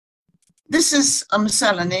This is a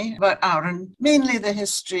Miscellany about Arran, mainly the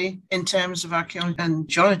history in terms of archaeology and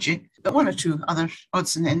geology, but one or two other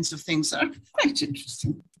odds and ends of things that are quite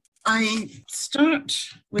interesting. I start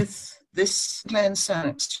with this Glen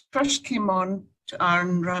Sannox. First came on to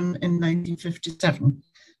Arran Run in 1957,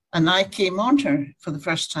 and I came on her for the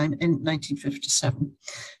first time in 1957.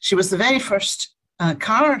 She was the very first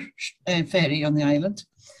car ferry on the island,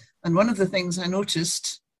 and one of the things I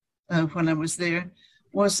noticed when I was there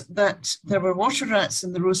was that there were water rats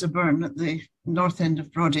in the Rosa Burn at the north end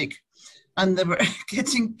of Brodick, and they were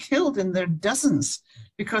getting killed in their dozens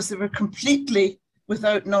because they were completely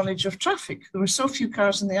without knowledge of traffic. There were so few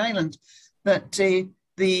cars on the island that the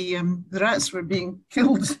rats were being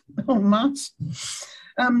killed en masse.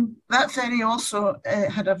 That ferry also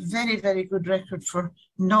had a very, very good record for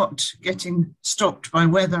not getting stopped by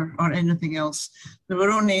weather or anything else. There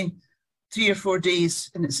were only 3 or 4 days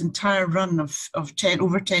in its entire run of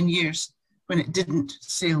over 10 years when it didn't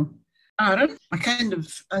sail. Arran, I kind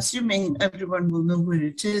of assuming everyone will know where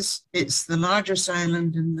it is. It's the largest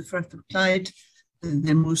island in the Firth of Clyde,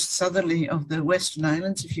 the most southerly of the Western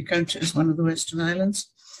Islands, if you count it as one of the Western Islands.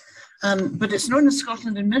 But it's known as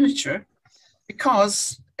Scotland in miniature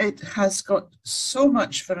because it has got so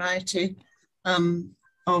much variety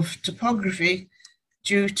of topography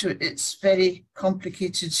due to its very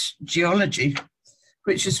complicated geology,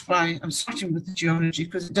 which is why I'm starting with the geology,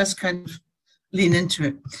 because it does kind of lean into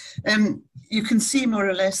it. You can see more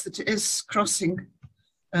or less that it is crossing,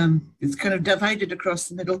 it's kind of divided across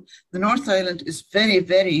the middle. The North Island is very,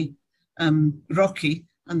 very rocky,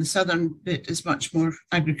 and the southern bit is much more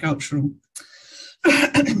agricultural.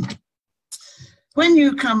 When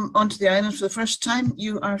you come onto the island for the first time,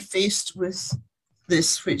 you are faced with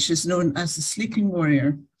this, which is known as the sleeping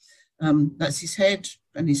warrior. That's his head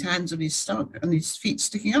and his hands on his stomach and his feet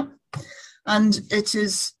sticking up. And it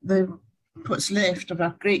is what's left of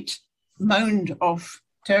a great mound of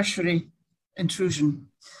tertiary intrusion.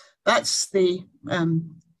 That's the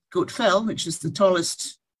Goat Fell, which is the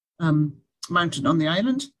tallest mountain on the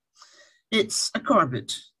island. It's a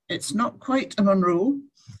Corbett. It's not quite a Munro,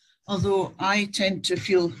 although I tend to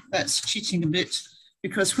feel that's cheating a bit,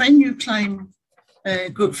 because when you climb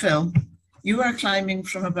Goat Fell, you are climbing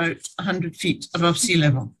from about 100 feet above sea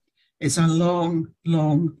level. It's a long,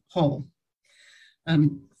 long haul.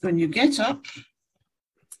 When you get up,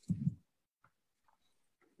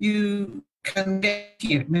 you can get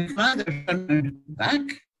here. Now, you can either turn around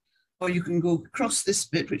back, or you can go across this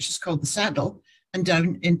bit, which is called the saddle, and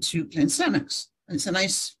down into Glen Sannox. And it's a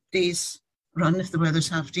nice day's run if the weather's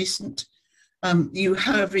half decent.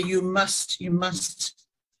 However, you must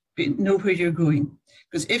know where you're going,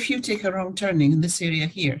 because if you take a wrong turning in this area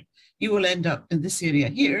here, you will end up in this area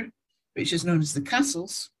here, which is known as the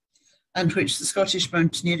Castles, and which the Scottish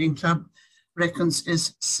Mountaineering Club reckons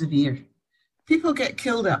is severe. People get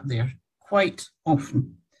killed up there quite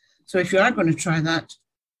often. So if you are going to try that,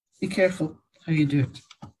 be careful how you do it.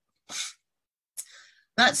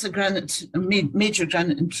 That's a major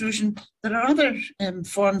granite intrusion. There are other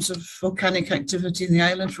forms of volcanic activity in the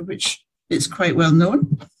island for which it's quite well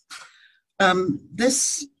known.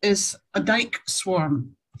 This is a dike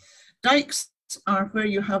swarm. Dikes are where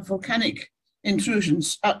you have volcanic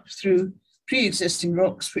intrusions up through pre-existing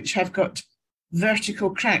rocks which have got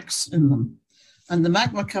vertical cracks in them. And the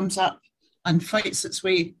magma comes up and fights its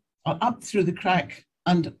way up through the crack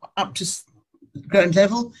and up to ground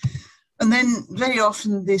level. And then very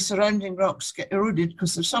often the surrounding rocks get eroded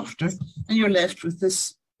because they're softer, and you're left with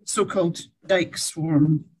this so-called dike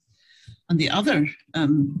swarm. And the other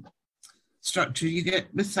structure you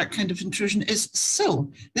get with that kind of intrusion is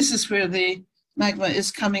sill. This is where the magma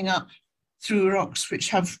is coming up through rocks which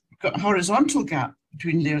have got a horizontal gap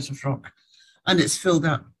between layers of rock, and it's filled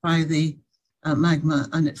up by the magma,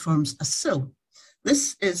 and it forms a sill.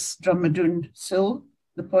 This is Drummadoon sill,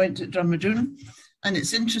 the point at Drummadoon, and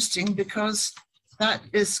it's interesting because that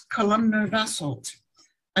is columnar basalt,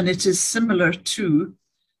 and it is similar to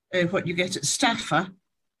what you get at Staffa,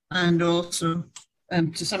 and also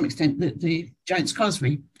to some extent the Giant's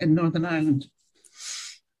Causeway in Northern Ireland.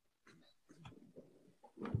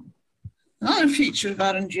 Another feature of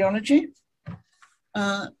Arran geology,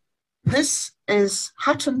 this is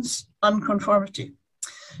Hutton's unconformity.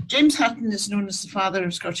 James Hutton is known as the father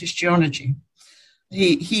of Scottish geology.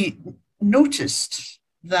 He noticed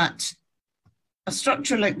that a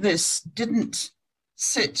structure like this didn't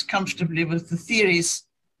sit comfortably with the theories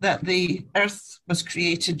that the earth was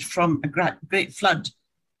created from a great flood,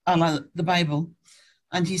 a la the Bible.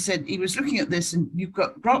 And he said he was looking at this, and you've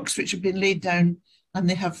got rocks which have been laid down and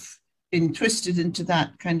they have been twisted into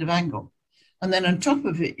that kind of angle. And then on top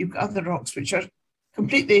of it, you've got other rocks which are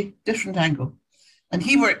completely different angle. And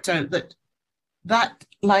he worked out that that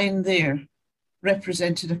line there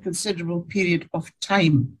represented a considerable period of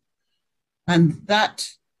time. And that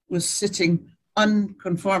was sitting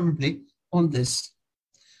unconformably on this.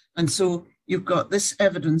 And so you've got this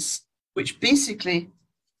evidence, which basically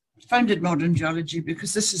founded modern geology,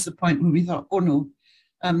 because this is the point where we thought, oh no,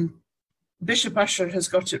 Bishop Ussher has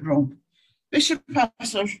got it wrong. Bishop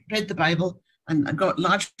Ussher read the Bible and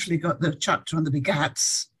largely got the chapter on the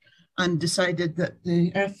begats and decided that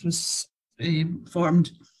the earth was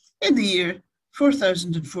formed in the year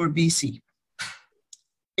 4004 BC.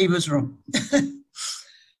 He was wrong.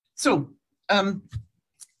 So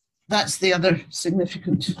that's the other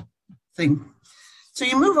significant thing. So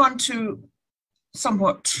you move on to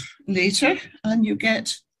somewhat later and you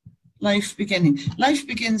get life beginning. Life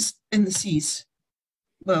begins in the seas.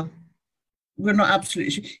 Well, we're not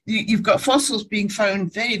absolutely sure. You've got fossils being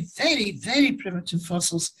found, very, very, very primitive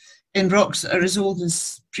fossils in rocks that are as old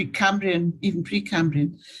as Precambrian, even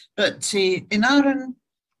Precambrian. But in Arran,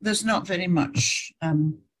 there's not very much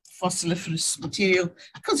fossiliferous material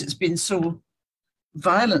because it's been so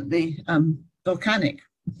violently volcanic.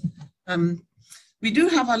 We do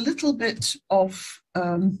have a little bit of,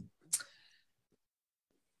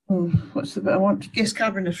 what's the bit I want? Yes,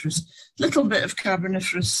 Carboniferous. Little bit of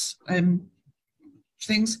Carboniferous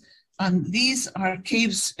things. And these are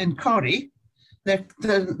caves in Corrie. They're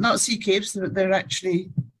not sea caves, they're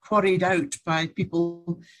actually quarried out by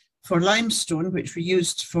people for limestone, which were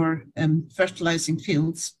used for fertilizing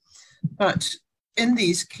fields. But in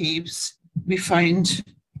these caves, we find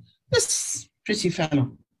this pretty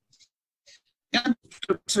fellow.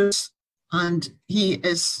 And he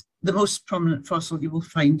is the most prominent fossil you will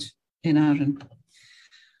find in Arran.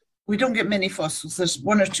 We don't get many fossils. There's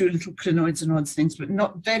one or two little crinoids and odd things, but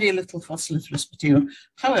not very little fossiliferous material.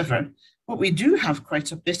 However, what we do have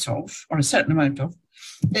quite a bit of, or a certain amount of,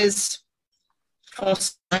 is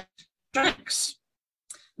fossil tracks.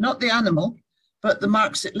 Not the animal, but the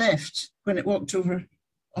marks it left when it walked over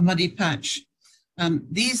a muddy patch.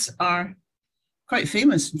 These are quite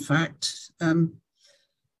famous, in fact.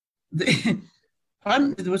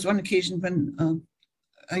 Apparently, there was one occasion when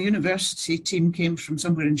a university team came from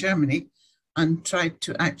somewhere in Germany and tried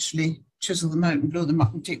to actually chisel them out and blow them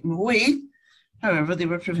up and take them away. However, they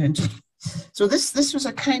were prevented. So this was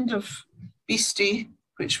a kind of beastie,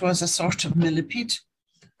 which was a sort of millipede,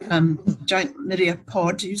 giant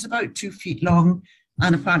myriapod. He was about 2 feet long,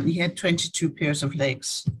 and apparently he had 22 pairs of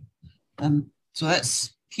legs. So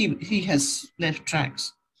that's he has left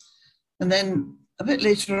tracks. And then a bit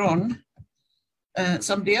later on,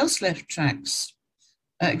 somebody else left tracks.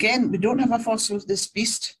 Again, we don't have a fossil of this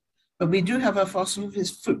beast, but we do have a fossil of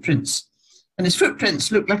his footprints. And his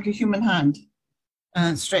footprints look like a human hand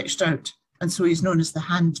stretched out. And so he's known as the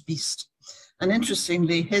hand beast. And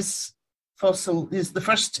interestingly, his fossil, the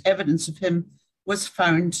first evidence of him was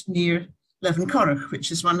found near Levencorach,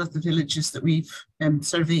 which is one of the villages that we've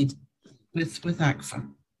surveyed with ACFA.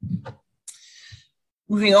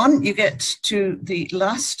 Moving on, you get to the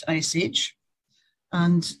last ice age,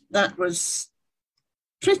 and that was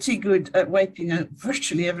pretty good at wiping out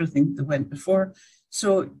virtually everything that went before.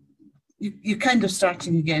 So you're kind of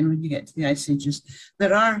starting again when you get to the ice ages.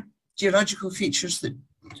 There are geological features that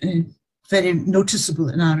very noticeable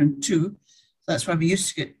in Arran too. That's why we used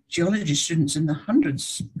to get geology students in the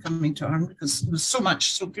hundreds coming to Arran, because it was so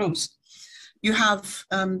much, so close. You have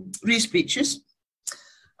raised beaches.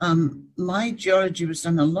 My geology was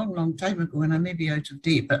done a long, long time ago, and I may be out of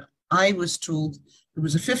date, but I was told there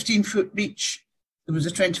was a 15-foot beach, there was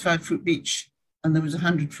a 25-foot beach, and there was a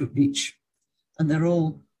 100-foot beach, and they're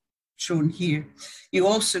all shown here. You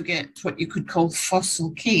also get what you could call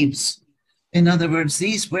fossil caves. In other words,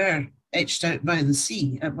 these were etched out by the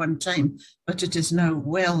sea at one time, but it is now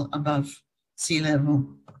well above sea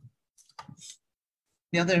level.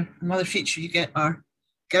 Another feature you get are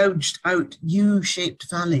gouged out U-shaped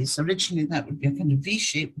valleys. Originally, that would be a kind of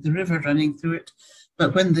V-shape with the river running through it.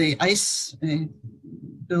 But when the ice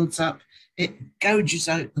builds up, it gouges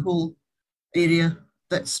out the whole area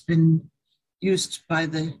that's been used by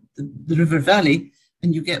the river valley,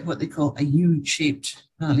 and you get what they call a U-shaped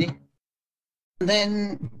valley. And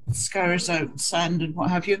then scours out sand and what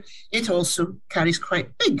have you. It also carries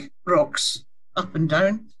quite big rocks up and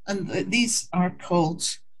down, and these are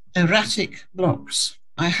called erratic blocks.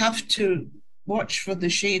 I have to watch for the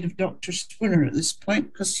shade of Dr. Spooner at this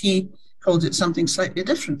point, because he called it something slightly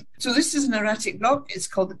different. So this is an erratic block. It's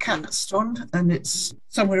called the Catstone, and it's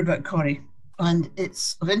somewhere about Corrie. And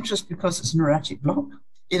it's of interest because it's an erratic block.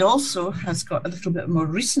 It also has got a little bit more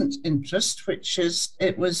recent interest, which is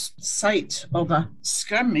it was the site of a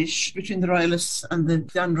skirmish between the Royalists and the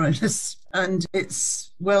un-Royalists. And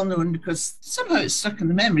it's well known because somehow it's stuck in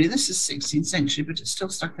the memory. This is 16th century, but it's still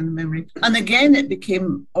stuck in the memory. And again, it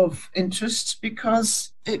became of interest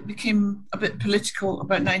because it became a bit political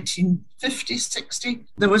about 1950, 60.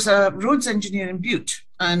 There was a roads engineer in Butte,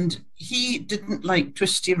 and he didn't like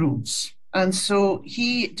twisty roads. And so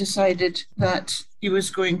he decided that he was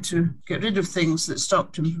going to get rid of things that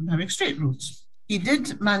stopped him from having straight roads. He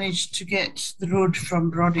did manage to get the road from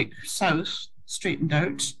Brodick south straightened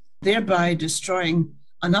out, thereby destroying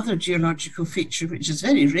another geological feature, which is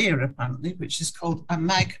very rare apparently, which is called a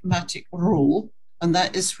magmatic roll. And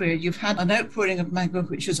that is where you've had an outpouring of magma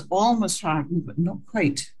which is almost hardened, but not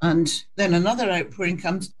quite. And then another outpouring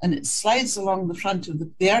comes and it slides along the front of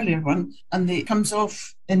the earlier one, and it comes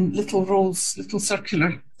off in little rolls, little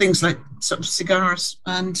circular things like sort of cigars.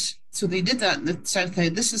 And so they did that in the south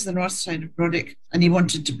side. This is the north side of Brodick, and he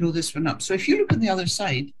wanted to blow this one up. So if you look on the other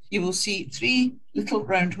side, you will see 3 little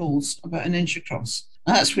round holes about 1 inch across.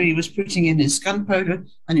 And that's where he was putting in his gunpowder,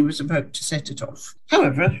 and he was about to set it off.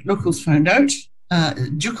 However, locals found out.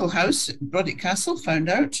 Ducal House at Brodick Castle found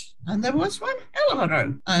out, and there was one hell of a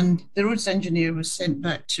row. And the roads engineer was sent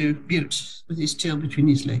back to Butte with his tail between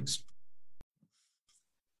his legs.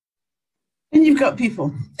 And you've got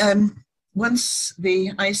people. Once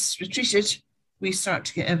the ice retreated, we start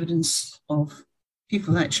to get evidence of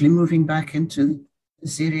people actually moving back into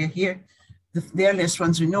this area here. The earliest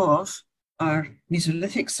ones we know of are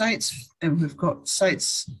Mesolithic sites, and we've got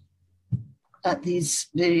sites at these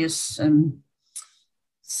various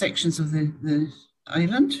sections of the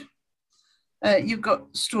island. You've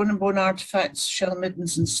got stone and bone artifacts, shell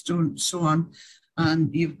middens and stone, so on.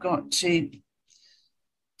 And you've got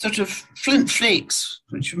sort of flint flakes,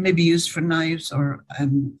 which were maybe used for knives or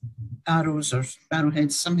arrows or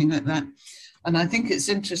arrowheads, something like that. And I think it's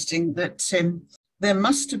interesting that there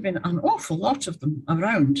must have been an awful lot of them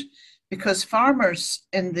around, because farmers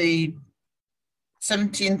in the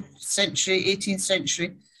 17th century, 18th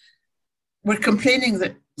century, were complaining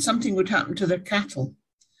that something would happen to their cattle.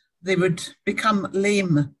 They would become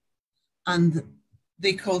lame, and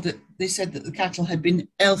they said that the cattle had been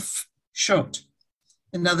elf shot.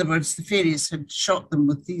 In other words, the fairies had shot them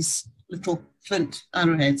with these little flint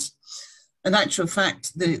arrowheads. In actual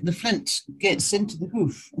fact, the flint gets into the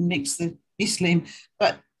hoof and makes the beast lame,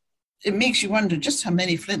 but it makes you wonder just how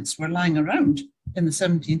many flints were lying around in the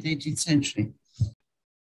 17th, 18th century.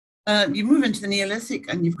 You move into the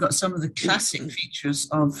Neolithic, and you've got some of the classic features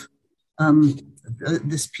of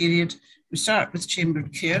this period. We start with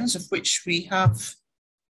chambered cairns, of which we have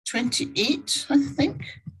 28, I think,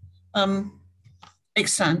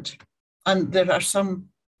 extant. And there are some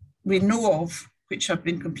we know of which have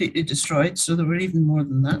been completely destroyed, so there were even more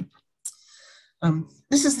than that.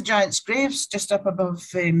 This is the Giant's Graves, just up above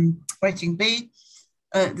Whiting Bay.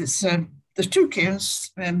 There's 2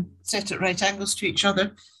 cairns set at right angles to each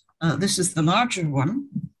other. This is the larger one,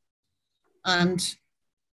 and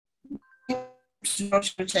to draw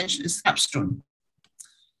your attention is the capstone.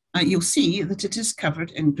 You'll see that it is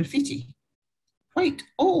covered in graffiti, quite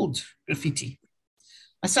old graffiti.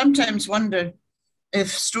 I sometimes wonder if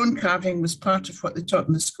stone carving was part of what they taught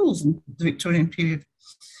in the schools in the Victorian period.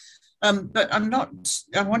 But I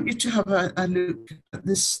want you to have a look at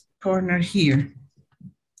this corner here.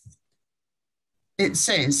 It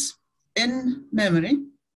says, in memory.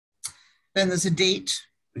 Then there's a date,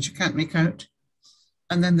 which you can't make out.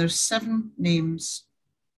 And then there's 7 names.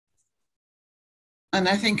 And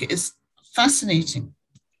I think it is fascinating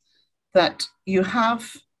that you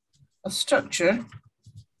have a structure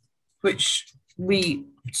which we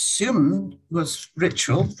assume was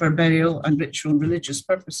ritual for burial and ritual and religious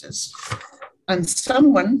purposes. And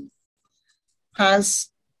someone has,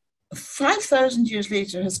 5,000 years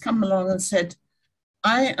later, has come along and said,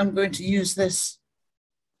 I am going to use this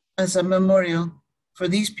as a memorial for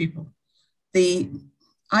these people. The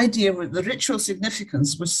idea with the ritual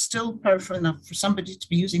significance was still powerful enough for somebody to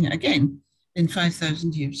be using it again in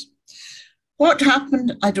 5,000 years. What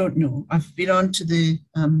happened, I don't know. I've been on to the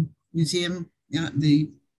museum,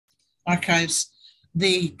 the archives.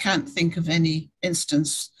 They can't think of any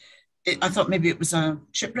instance. I thought maybe it was a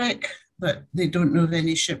shipwreck, but they don't know of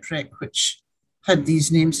any shipwreck which had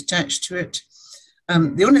these names attached to it.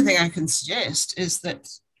 The only thing I can suggest is that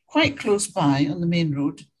quite close by on the main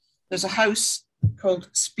road, there's a house called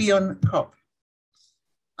Spion Kop.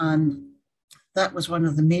 And that was one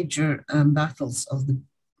of the major battles of the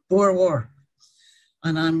Boer War.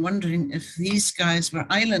 And I'm wondering if these guys were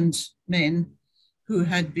island men who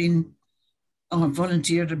had been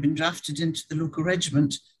volunteer had been drafted into the local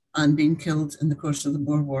regiment and been killed in the course of the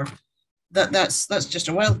Boer War. That's just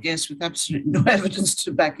a wild guess with absolutely no evidence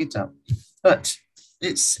to back it up. But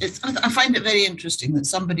I find it very interesting that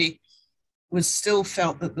somebody was still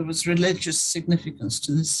felt that there was religious significance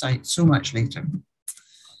to this site so much later.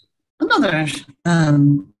 Another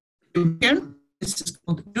cairn, this is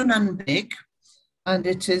called Dunan Beg, and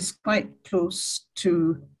it is quite close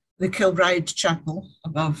to the Kilbride Chapel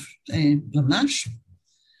above Blumnash.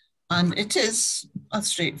 And it is a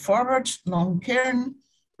straightforward long cairn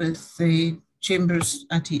with the chambers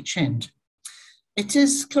at each end. It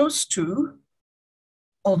is close to,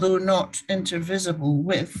 although not intervisible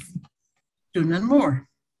with, Dunan Moor.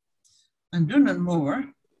 And Dunan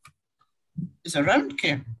Moor is a round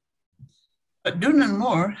cairn. But Dunan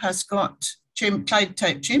Moor has got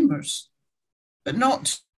Clyde-type chambers, but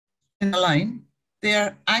not in a line.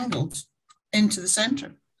 They're angled into the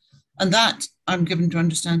centre. And that, I'm given to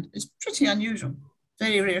understand, is pretty unusual.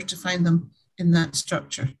 Very rare to find them in that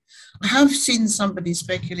structure. I have seen somebody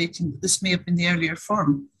speculating that this may have been the earlier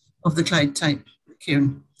form of the Clyde-type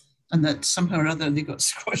cairn, and that somehow or other they got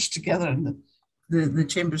squashed together and the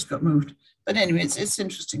chambers got moved. But anyway, it's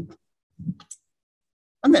interesting.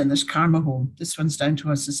 And then there's Karma Home. This one's down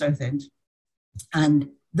towards the south end. And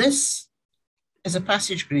this is a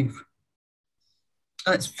passage grave.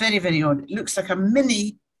 And it's very, very odd. It looks like a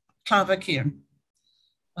mini Clava cairn.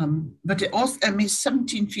 But it also,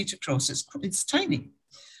 17 feet across. It's tiny.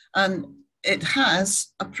 And it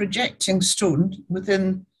has a projecting stone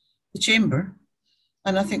within the chamber.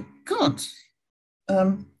 And I think, God,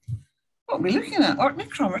 what are we looking at?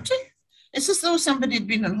 Orkney-Cromarty? It's as though somebody had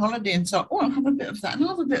been on holiday and thought, oh, I'll have a bit of that, and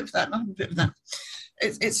I'll have a bit of that, and I'll have a bit of that.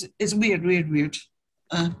 It's weird, weird, weird.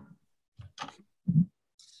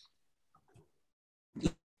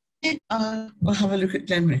 We'll have a look at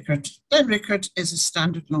Glenrickard. Glenrickard is a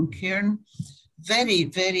standard long cairn, very,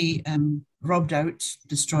 very robbed out,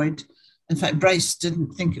 destroyed. In fact, Bryce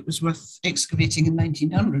didn't think it was worth excavating in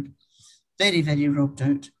 1900. Very, very robbed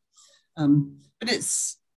out. But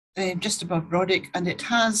it's just above Brodick, and it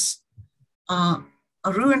has a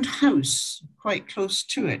ruined house quite close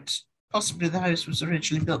to it. Possibly the house was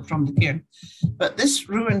originally built from the cairn. But this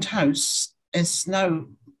ruined house is now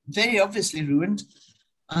very obviously ruined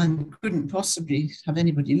and couldn't possibly have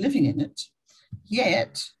anybody living in it.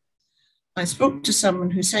 Yet, I spoke to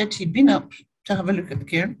someone who said he'd been up to have a look at the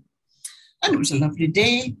cairn, and it was a lovely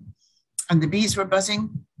day, and the bees were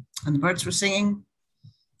buzzing, and the birds were singing,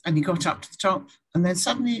 and he got up to the top, and then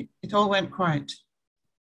suddenly it all went quiet.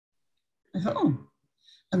 I thought, oh.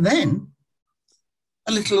 And then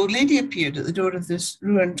a little old lady appeared at the door of this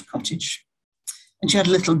ruined cottage, and she had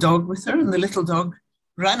a little dog with her, and the little dog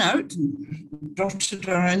ran out and trotted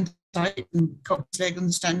around tight and caught his leg on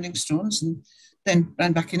the standing stones, and then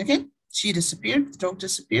ran back in again. She disappeared, the dog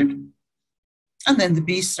disappeared. And then the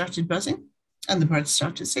bees started buzzing and the birds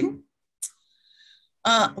started singing.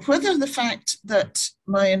 Whether the fact that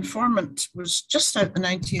my informant was just out the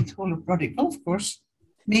 19th hole of Brodick Golf Course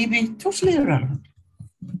may be totally irrelevant.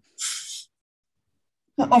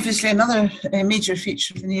 Obviously, another major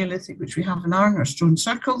feature of the Neolithic which we have in Arran are stone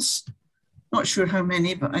circles. Not sure how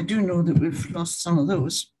many, but I do know that we've lost some of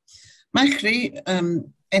those. Machrie,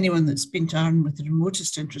 anyone that's been to Arran with the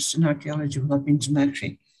remotest interest in archaeology will have been to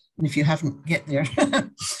Machrie. And if you haven't, get there.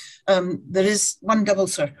 There is one double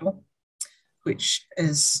circle, which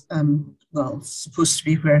is, well, supposed to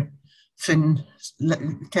be where Finn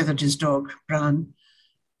tethered his dog, Bran.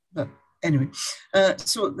 But anyway,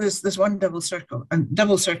 so there's one double circle, and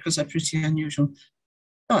double circles are pretty unusual.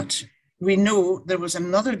 But we know there was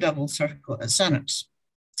another double circle at Sannox,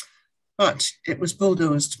 but it was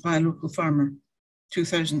bulldozed by a local farmer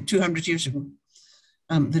 200 years ago.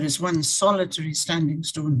 There is one solitary standing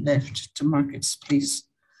stone left to mark its place.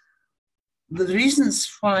 The reasons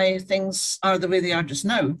why things are the way they are just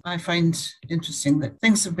now, I find interesting that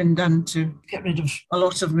things have been done to get rid of a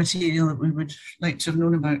lot of material that we would like to have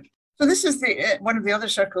known about. So this is one of the other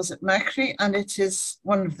circles at Machrie, and it is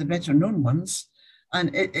one of the better known ones.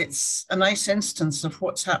 And it's a nice instance of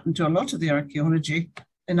what's happened to a lot of the archaeology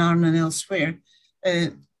in Arran and elsewhere.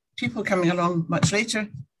 People coming along much later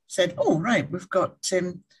said, oh, right, we've got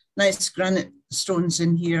nice granite stones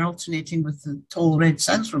in here alternating with the tall red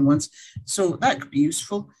sandstone ones. So that could be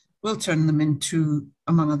useful. We'll turn them into,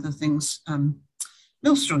 among other things,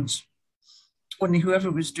 millstones. Only whoever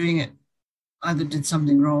was doing it either did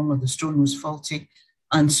something wrong or the stone was faulty,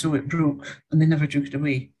 and so it broke and they never took it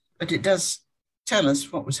away. But it does tell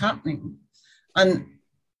us what was happening. And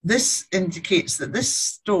this indicates that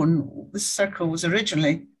this circle was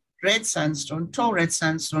originally red sandstone, tall red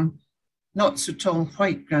sandstone, not so tall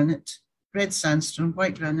white granite, red sandstone,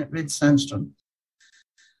 white granite, red sandstone.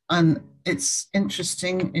 And it's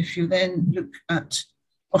interesting if you then look at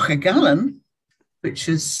Archaeology, which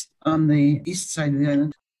is on the east side of the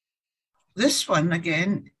island. This one,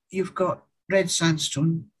 again, you've got red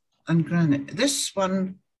sandstone and granite. This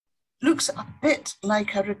one looks a bit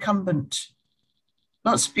like a recumbent.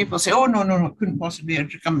 Lots of people say, oh, no, it couldn't possibly be a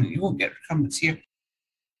recumbent. You won't get recumbents here.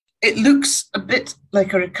 It looks a bit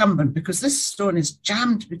like a recumbent because this stone is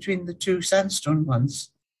jammed between the two sandstone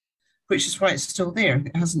ones, which is why it's still there.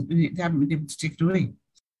 They haven't been able to take it away.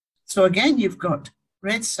 So again, you've got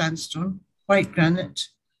red sandstone, white granite,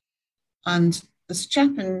 and this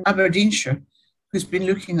chap in Aberdeenshire who's been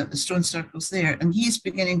looking at the stone circles there, and he's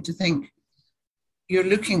beginning to think you're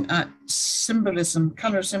looking at symbolism,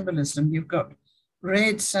 colour symbolism. You've got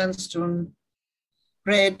red sandstone,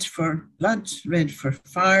 red for blood, red for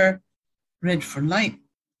fire, red for light,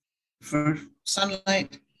 for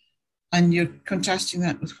sunlight, and you're contrasting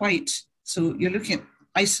that with white. So you're looking at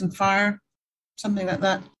ice and fire, something like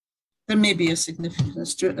that. There may be a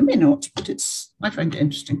significance to it. There may not, but I find it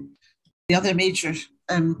interesting. The other major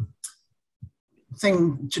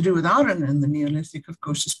thing to do with Arran in the Neolithic, of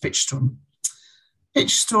course, is pitchstone.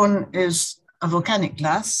 Pitchstone is a volcanic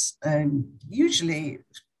glass, usually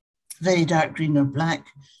very dark green or black,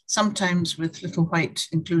 sometimes with little white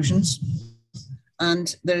inclusions.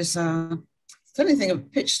 And there's a funny thing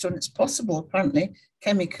of pitchstone, it's possible apparently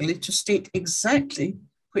chemically to state exactly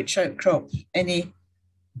which outcrop any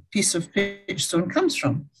piece of pitchstone comes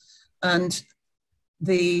from. And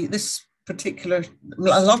this particular,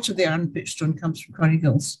 a lot of the Arran pitchstone comes from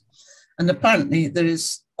Corrigills. And apparently there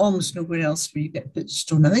is almost nowhere else where you get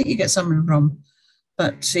pitchstone. I think you get some in Rum.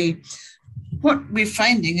 But what we're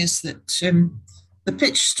finding is that the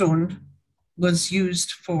pitchstone was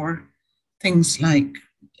used for things like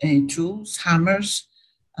tools, hammers,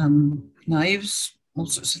 knives, all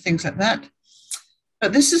sorts of things like that.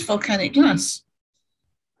 But this is volcanic glass.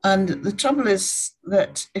 And the trouble is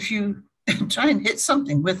that if you try and hit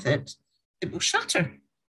something with it, it will shatter.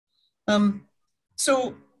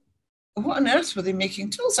 So what on earth were they making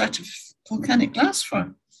tools out of volcanic glass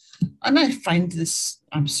for? And I find this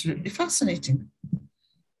absolutely fascinating.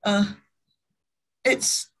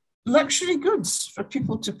 It's luxury goods for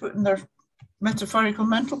people to put in their metaphorical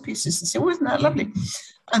mantelpieces and say, oh, isn't that lovely?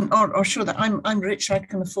 And or show that I'm rich, I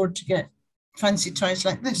can afford to get fancy toys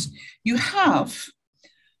like this. You have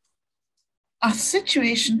a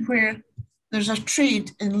situation where there's a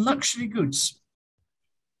trade in luxury goods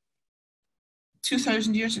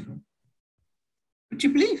 2,000 years ago. Would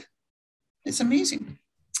you believe? It's amazing.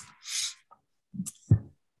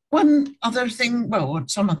 One other thing, well,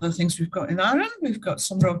 some other things we've got in Arran, we've got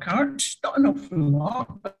some rock art, not an awful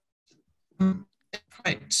lot, but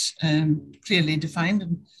quite clearly defined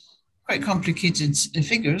and quite complicated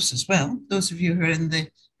figures as well. Those of you who are in the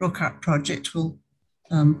rock art project will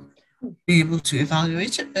be able to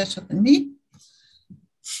evaluate it better than me.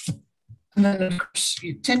 And then, of course,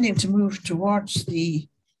 you're tending to move towards the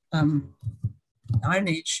Iron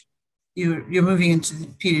Age. You're moving into the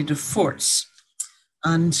period of forts.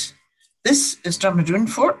 And this is Drummadoon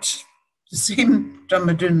Fort, the same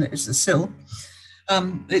Drummadoon that is the Sill.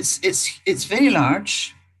 It's very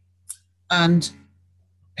large, and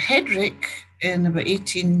Hedrick in about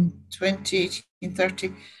 1820,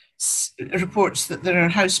 1830 reports that there are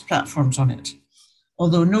house platforms on it,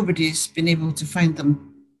 although nobody's been able to find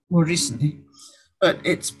them more recently. But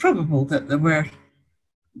it's probable that there were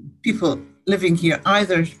people living here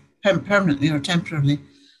either permanently or temporarily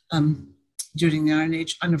during the Iron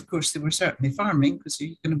Age. And of course, they were certainly farming, because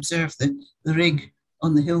you can observe the rig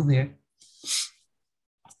on the hill there.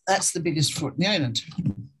 That's the biggest fort in the island.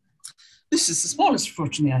 This is the smallest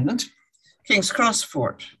fort in the island, King's Cross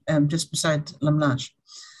Fort, just beside Lamlash.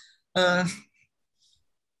 And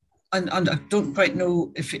I don't quite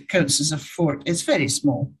know if it counts as a fort. It's very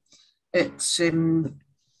small. It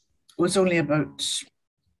was only about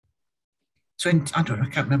 20, I don't know, I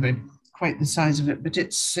can't remember quite the size of it, but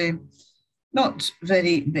it's not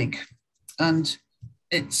very big. And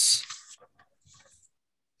it's,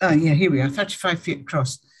 yeah, here we are, 35 feet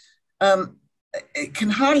across. It can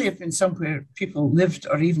hardly have been somewhere people lived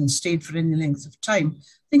or even stayed for any length of time. I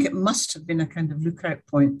think it must have been a kind of lookout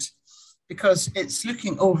point, because it's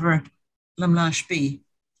looking over Lamlash Bay.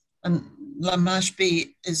 And Lamlash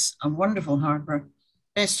Bay is a wonderful harbour,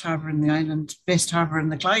 best harbour in the island, best harbour in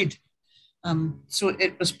the Clyde. So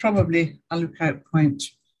it was probably a lookout point.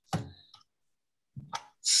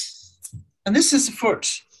 And this is a fort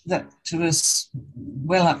that was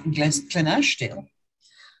well up in Glen Ashdale.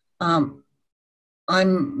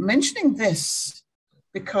 I'm mentioning this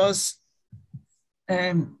because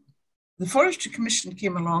the Forestry Commission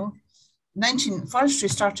came along. Forestry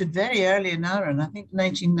started very early in Arran, I think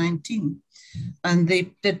 1919, and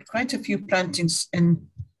they did quite a few plantings in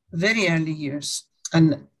very early years.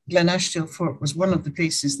 And Glen Ashdale Fort was one of the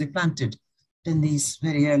places they planted in these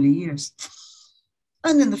very early years.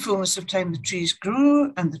 And in the fullness of time, the trees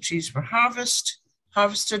grew and the trees were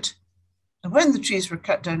harvested. And when the trees were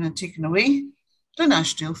cut down and taken away, Glen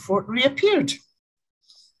Ashdale Fort reappeared.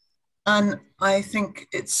 And I think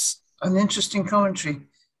it's an interesting commentary.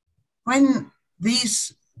 When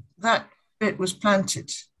that bit was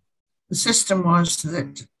planted, the system was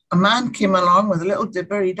that a man came along with a little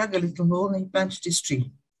dibber, he dug a little hole and he planted his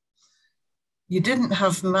tree. You didn't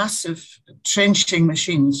have massive trenching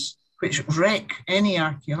machines which wreck any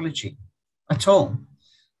archaeology at all.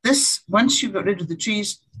 This, once you got rid of the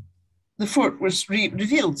trees, the fort was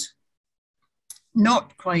revealed.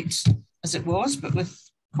 Not quite as it was, but with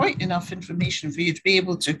quite enough information for you to be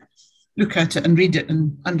able to look at it and read it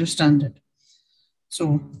and understand it.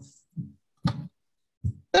 So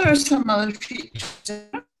there are some other features.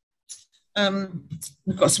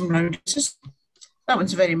 We've got some roundhouses. That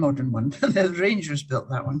one's a very modern one. The Rangers built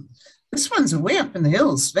that one. This one's way up in the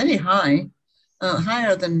hills, very high,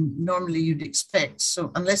 higher than normally you'd expect.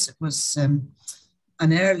 So unless it was an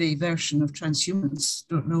early version of transhumance,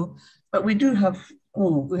 don't know. But we do have,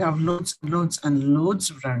 we have loads and loads and loads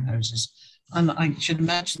of roundhouses. And I should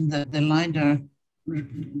imagine that the LiDAR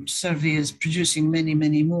survey is producing many,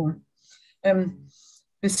 many more.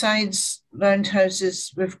 Besides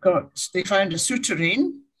roundhouses, they found a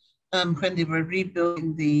souterrain when they were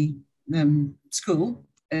rebuilding the school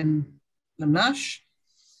in Lamnash.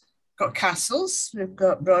 Got castles, we've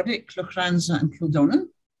got Brodick, Lochranza and Kildonan.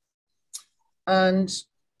 And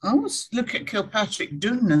I always look at Kilpatrick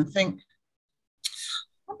Doon and think,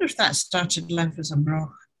 I wonder if that started life as a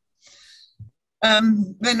broch.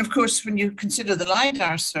 Then, of course, when you consider the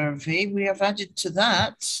LiDAR survey, we have added to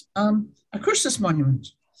that a Cursus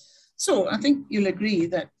monument. So I think you'll agree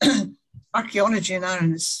that archaeology in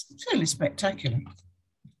Arran is fairly spectacular.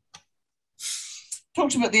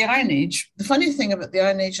 Talked about the Iron Age. The funny thing about the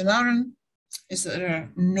Iron Age in Arran is that there are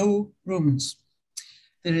no Romans.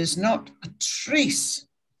 There is not a trace,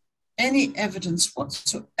 any evidence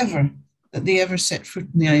whatsoever that they ever set foot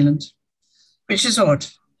in the island, which is odd,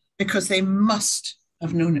 because they must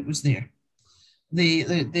have known it was there.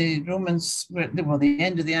 The Romans were, well, the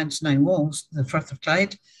end of the Antonine Walls, the Firth of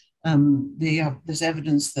Clyde, there's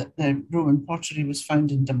evidence that the Roman pottery was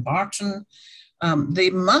found in Dumbarton. They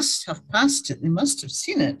must have passed it, they must have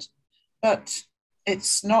seen it, but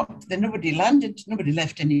it's not, nobody landed, nobody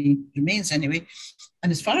left any remains anyway.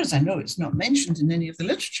 And as far as I know, it's not mentioned in any of the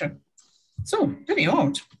literature. So, very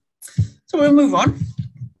odd. So we'll move on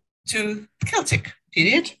to the Celtic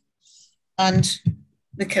period and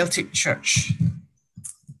the Celtic Church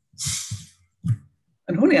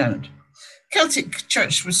and Holy Island. Celtic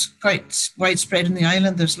Church was quite widespread in the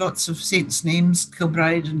island. There's lots of saints' names.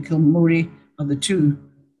 Kilbride and Kilmorey are the two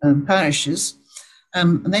parishes.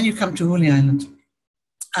 And then you come to Holy Island.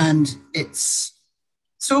 And it's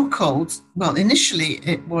so called, well, initially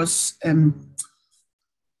it was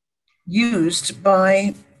used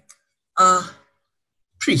by a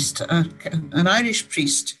priest, an Irish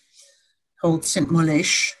priest called St.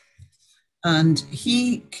 Molesh. And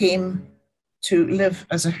he came to live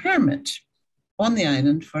as a hermit on the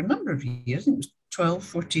island for a number of years. I think it was 12,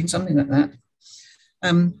 14, something like that.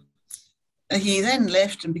 He then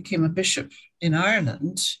left and became a bishop in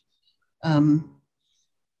Ireland, and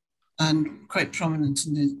quite prominent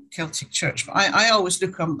in the Celtic Church. But I always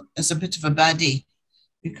look on as a bit of a baddie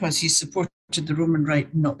because he supported the Roman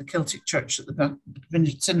Rite and not the Celtic Church at the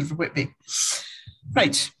Synod of Whitby.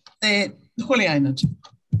 Right, the Holy Island.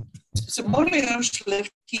 So Molesh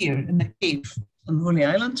lived here in a cave on the Holy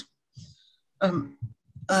Island.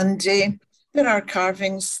 There are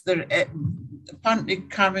carvings, apparently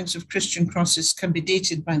carvings of Christian crosses can be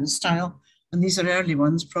dated by the style, and these are early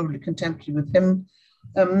ones, probably contemporary with him.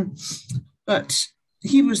 But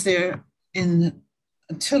he was there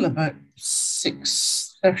until about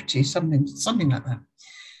 630, something like that.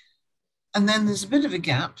 And then there's a bit of a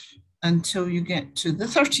gap until you get to the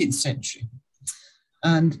 13th century.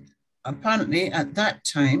 And apparently at that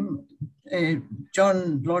time,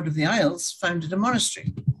 John, Lord of the Isles, founded a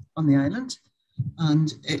monastery on the island,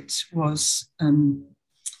 and it was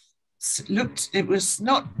it was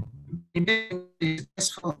not very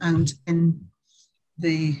successful. And in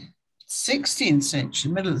the 16th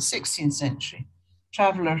century, middle of the 16th century, a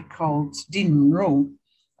traveller called Dean Monroe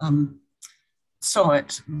saw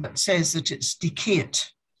it, but says that it's decayed.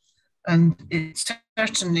 And it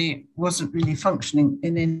certainly wasn't really functioning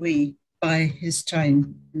in any way by his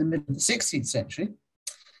time in the middle of the 16th century.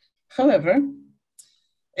 However,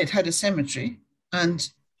 it had a cemetery, and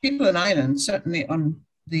people in Ireland, certainly on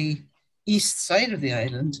the east side of the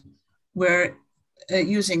island, were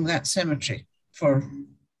using that cemetery for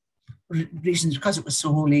reasons, because it was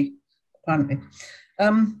so holy, apparently.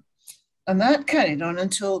 And that carried on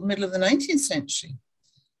until middle of the 19th century,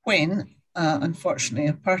 when, unfortunately,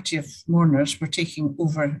 a party of mourners were taking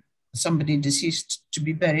over somebody deceased to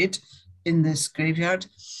be buried in this graveyard,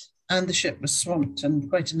 and the ship was swamped and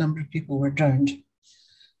quite a number of people were drowned.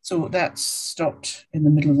 So that stopped in the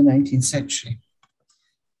middle of the 19th century.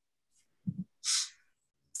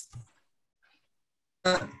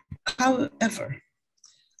 However,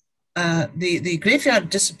 the graveyard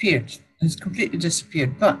disappeared, has completely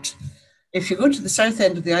disappeared. But if you go to the south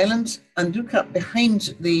end of the island and look up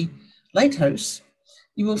behind the lighthouse,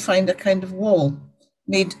 you will find a kind of wall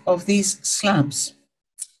made of these slabs.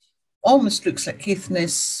 Almost looks like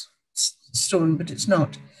Caithness stone, but it's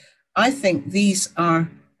not. I think these are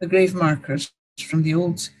the grave markers from the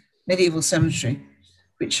old medieval cemetery,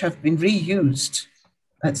 which have been reused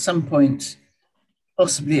at some point,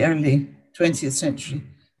 possibly early 20th century,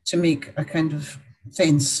 to make a kind of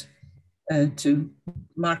fence to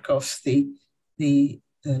mark off the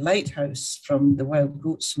lighthouse from the wild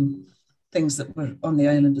goats and things that were on the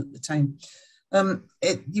island at the time.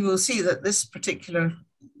 You will see that this particular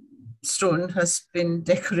stone has been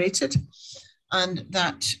decorated, and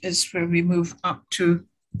that is where we move up to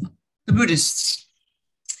the Buddhists.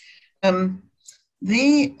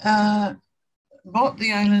 They bought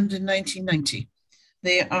the island in 1990.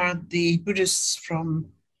 They are the Buddhists from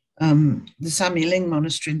the Sami Ling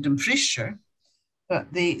Monastery in Dumfriesshire,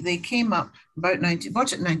 but they came up about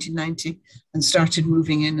bought it in 1990 and started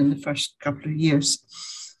moving in the first couple of years.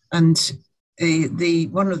 And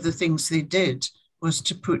one of the things they did was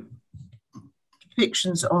to put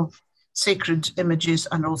depictions of sacred images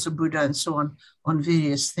and also Buddha and so on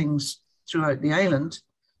various things throughout the island.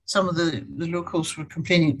 Some of the locals were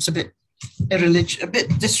complaining it's a bit irreligious, a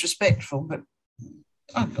bit disrespectful, but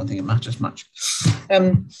I don't think it matters much.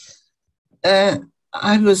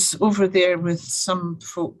 I was over there with some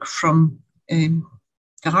folk from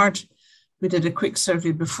Gahard. We did a quick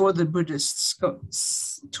survey before the Buddhists got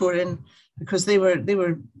tore in, because they were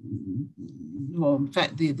well, in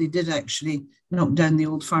fact, they did actually knock down the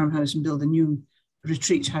old farmhouse and build a new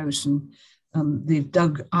retreat house, and they've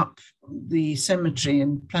dug up the cemetery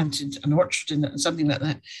and planted an orchard in it and something like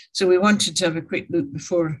that. So we wanted to have a quick look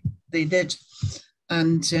before they did.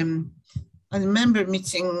 And I remember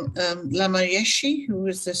meeting Lama Yeshi, who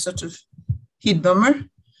was the sort of head bummer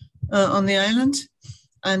on the island.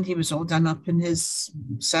 And he was all done up in his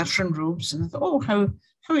saffron robes. And I thought, oh,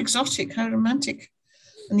 how exotic, how romantic.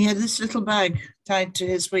 And he had this little bag tied to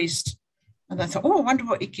his waist. And I thought, oh, I wonder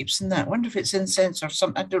what he keeps in that. I wonder if it's incense or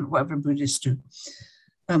something. I don't know, whatever Buddhists do.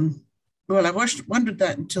 Well, I wondered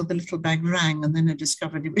that until the little bag rang, and then I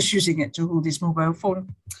discovered he was using it to hold his mobile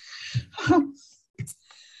phone.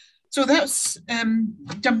 So that's,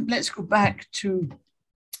 let's go back to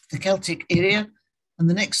the Celtic area. And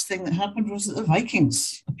the next thing that happened was that the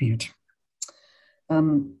Vikings appeared.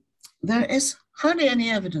 There is hardly any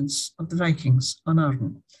evidence of the Vikings on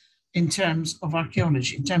Arran in terms of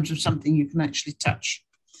archaeology, in terms of something you can actually touch.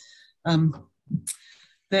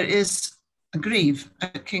 There is a grave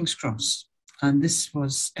at King's Cross, and this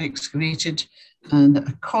was excavated, and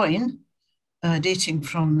a coin dating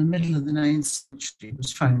from the middle of the 9th century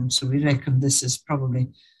was found. So we reckon this is probably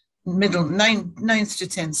middle 9th to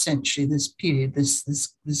 10th century, this period,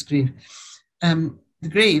 this grave. The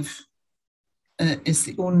grave is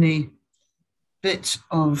the only bit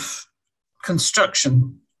of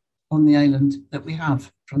construction on the island that we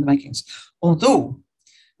have from the Vikings. Although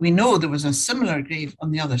we know there was a similar grave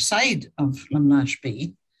on the other side of Lamlash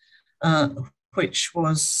Bay, which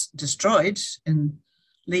was destroyed in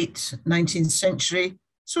late 19th century,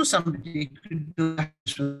 so somebody could go back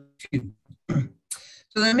to a few.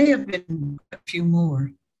 So there may have been a few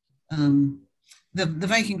more. The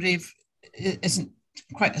Viking grave isn't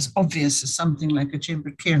quite as obvious as something like a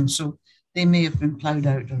chambered cairn, so they may have been ploughed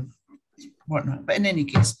out or whatnot. But in any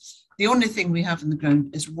case, the only thing we have in the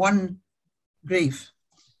ground is one grave.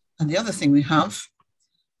 And the other thing we have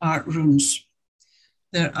are runes.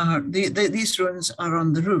 There are these runes are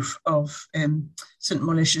on the roof of St.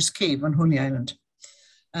 Molish's Cave on Holy Island.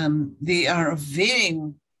 They are of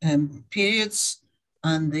varying periods,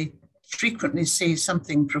 and they frequently say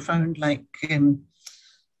something profound like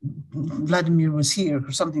Vladimir was here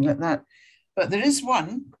or something like that. But there is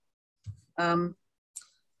one, and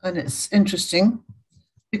it's interesting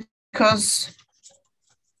because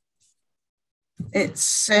it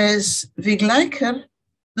says Viglaker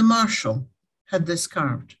the Marshal had this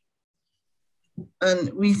carved.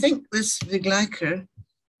 And we think this Viglaker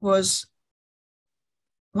was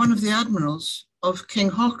one of the admirals of King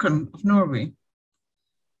Haakon of Norway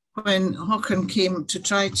when Haakon came to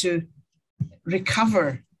try to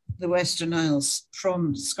recover the Western Isles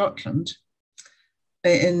from Scotland.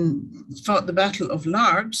 Fought the Battle of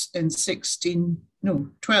Largs in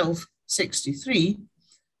 1263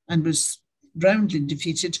 and was roundly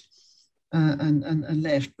defeated and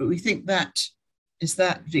left. But we think that is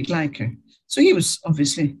that Viglaker. So he was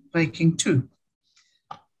obviously Viking too.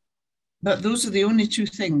 But those are the only two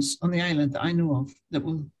things on the island that I know of that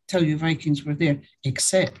will tell you Vikings were there,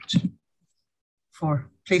 except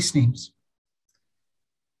for place names.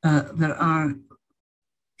 There are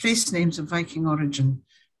place names of Viking origin,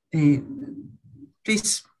 place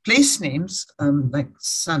names like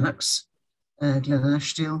Sannox,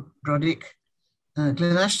 Glenashdale, Brodick.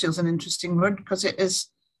 Glenashdale is an interesting word because it is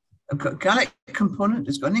got a Gaelic component,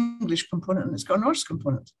 it's got an English component, and it's got a Norse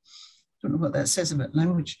component. Don't know what that says about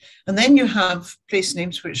language. And then you have place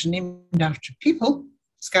names which are named after people,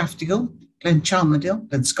 Skaftigal, Glenchalmadale,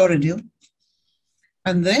 Glenscorridale.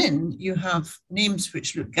 And then you have names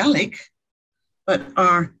which look Gaelic, but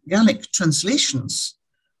are Gaelic translations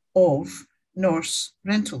of Norse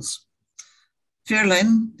rentals.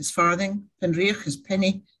 Fairlen is farthing, Penreach is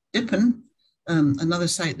penny, Dippen, another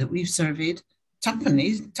site that we've surveyed,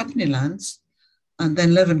 Tuppenny lands, and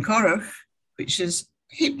then Levencorach, which is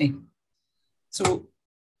halfpenny. So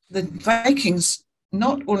the Vikings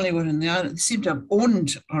not only were in the island, they seem to have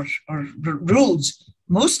owned or ruled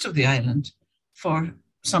most of the island for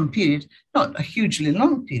some period, not a hugely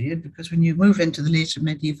long period, because when you move into the later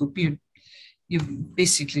medieval period, you've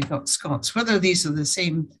basically got Scots. Whether these are the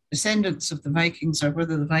same descendants of the Vikings or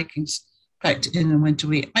whether the Vikings packed it in and went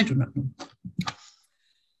away, I do not know.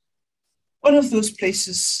 One of those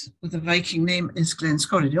places with a Viking name is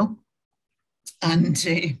Glenscorridale. And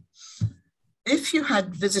if you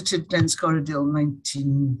had visited Glenscorridale in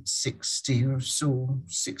 1960 or so,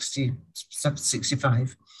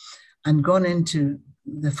 65, and gone into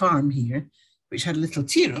the farm here, which had a little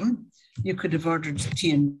tea room, you could have ordered tea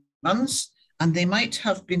and buns, and they might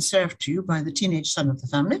have been served to you by the teenage son of the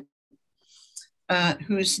family,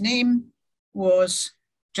 whose name was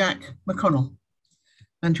Jack McConnell,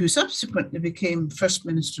 and who subsequently became First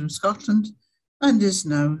Minister of Scotland and is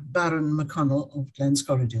now Baron McConnell of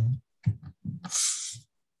Glenscorridale.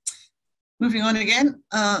 Moving on again,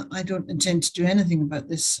 I don't intend to do anything about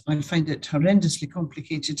this. I find it horrendously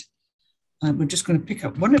complicated. We're just going to pick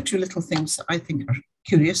up one or two little things that I think are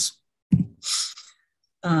curious.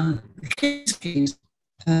 The King's Cave,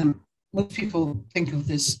 most people think of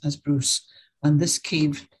this as Bruce, and this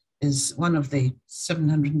cave is one of the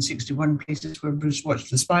 761 places where Bruce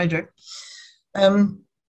watched the spider.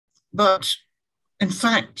 But in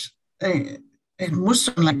fact, most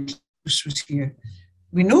unlikely Bruce was here.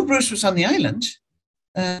 We know Bruce was on the island.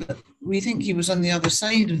 We think he was on the other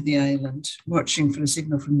side of the island, watching for a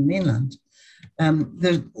signal from the mainland.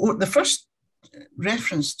 The first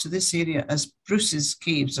reference to this area as Bruce's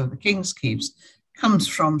Caves or the King's Caves comes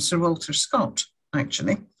from Sir Walter Scott,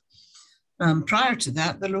 actually. Prior to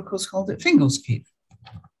that, the locals called it Fingal's Cave.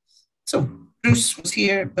 So Bruce was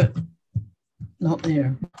here, but not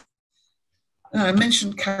there. I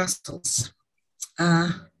mentioned castles,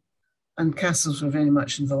 and castles were very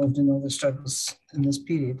much involved in all the struggles in this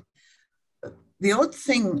period. The odd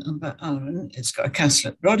thing about Arran, it's got a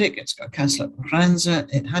castle at Brodick, it's got a castle at Ranza,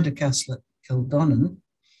 it had a castle at Kildonan,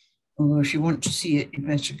 although if you want to see it, you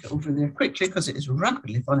better get over there quickly because it is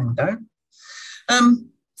rapidly falling down.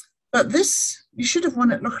 But this, you should have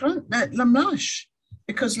won at Lamlash,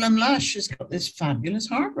 because Lamlash has got this fabulous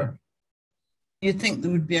harbour. You'd think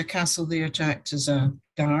there would be a castle there to act as a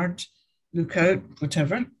guard, lookout,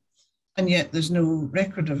 whatever, and yet there's no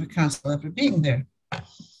record of a castle ever being there.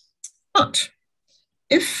 But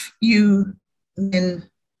if you then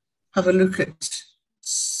have a look at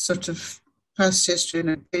sort of past history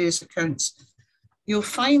and various accounts, you'll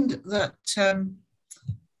find that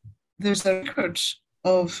there's a record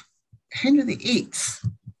of Henry VIII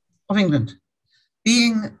of England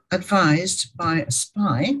being advised by a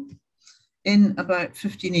spy in about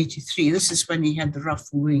 1583. This is when he had the rough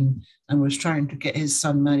wooing and was trying to get his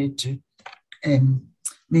son married to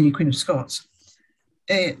Mary, Queen of Scots.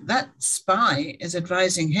 That spy is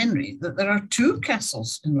advising Henry that there are two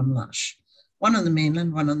castles in Lamlash, one on the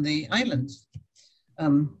mainland, one on the island.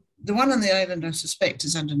 the one on the island, I suspect,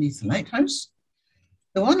 is underneath the lighthouse.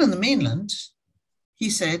 The one on the mainland, he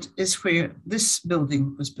said, is where this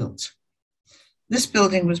building was built. This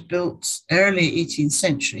building was built early 18th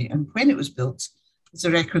century, and when it was built, there's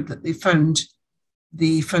a record that they found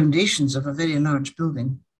the foundations of a very large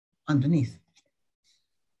building underneath.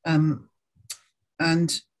 And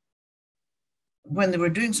when they were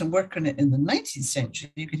doing some work on it in the 19th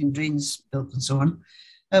century, getting drains built and so on,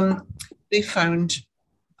 they found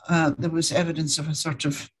there was evidence of a sort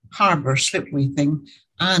of harbour slipway thing,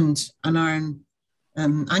 and an iron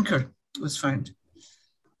anchor was found.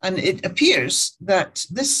 And it appears that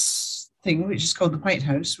this thing, which is called the White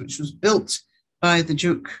House, which was built by the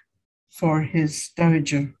Duke for his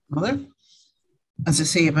dowager mother, as I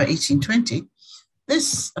say, about 1820,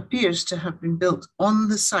 this appears to have been built on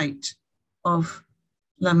the site of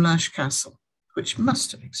Lamlash Castle, which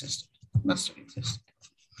must have existed,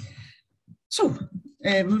 So,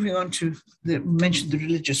 moving on to mentioned the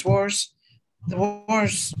religious wars. The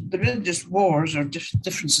religious wars or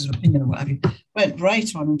differences of opinion or what have you, went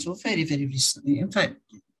right on until very, very recently. In fact,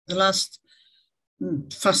 the last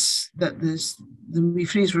fuss that the wee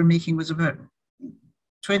Frees were making was about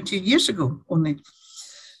 20 years ago only.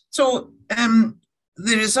 So the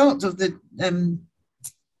result of the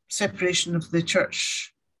separation of the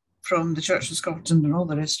church from the Church of Scotland and all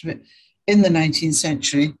the rest of it in the 19th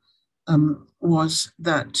century was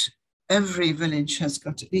that every village has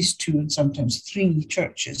got at least 2 and sometimes 3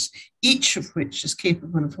 churches, each of which is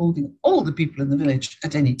capable of holding all the people in the village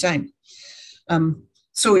at any time.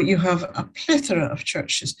 So you have a plethora of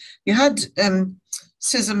churches. You had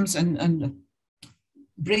schisms and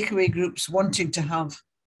breakaway groups wanting to have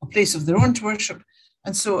a place of their own to worship.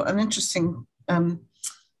 And so an interesting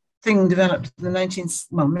thing developed in the 19th,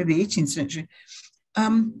 well, maybe 18th century.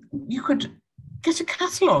 You could get a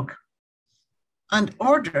catalogue and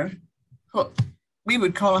order what we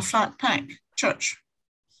would call a flat pack church.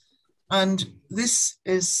 And this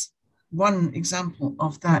is one example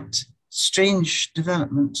of that strange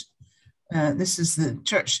development. This is the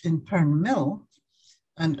church in Pern Mill,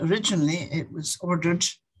 and originally it was ordered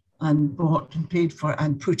and bought and paid for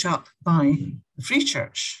and put up by the Free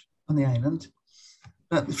Church on the island.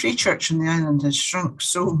 But the Free Church on the island has shrunk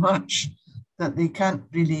so much that they can't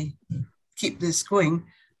really keep this going.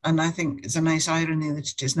 And I think it's a nice irony that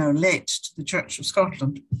it is now let to the Church of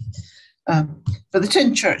Scotland. But the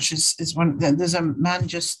tin church is one. There's a man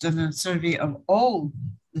just done a survey of all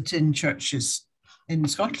the tin churches in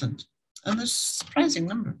Scotland, and there's a surprising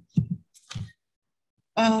number.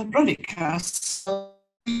 Brodick Castle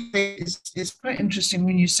is quite interesting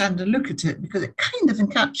when you stand and look at it, because it kind of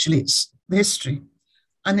encapsulates the history,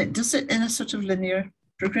 and it does it in a sort of linear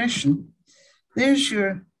progression. There's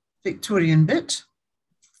your Victorian bit.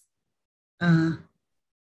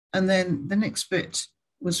 And then the next bit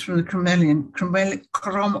was from the Cromwellian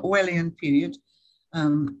period,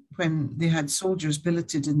 when they had soldiers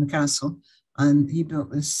billeted in the castle, and he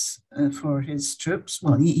built this for his troops.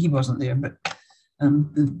 Well, he wasn't there, but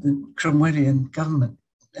the Cromwellian government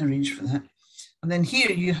arranged for that. And then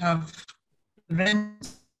here you have the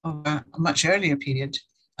rent of a much earlier period,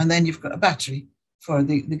 and then you've got a battery for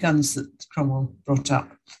the guns that Cromwell brought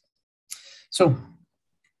up. So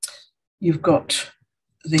you've got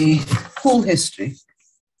the whole history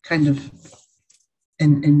kind of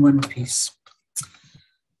in one piece.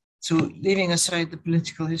 So leaving aside the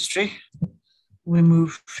political history, we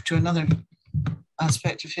move to another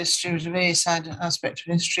aspect of history. It's a very sad aspect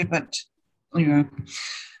of history, but you know.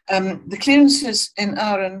 The clearances in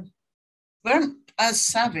Arran weren't as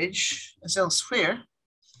savage as elsewhere,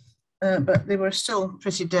 but they were still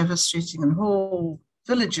pretty devastating, and whole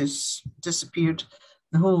villages disappeared.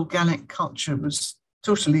 The whole Gaelic culture was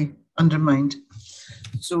totally undermined.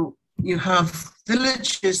 So you have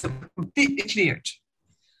villages that were completely cleared.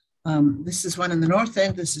 This is one in the north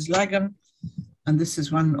end, this is Lagan, and this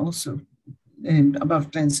is one also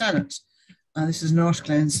above Glensannox. This is North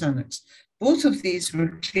Glensannox. Both of these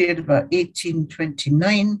were cleared about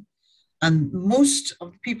 1829, and most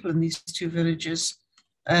of the people in these 2 villages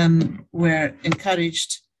were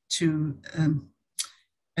encouraged to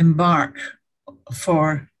embark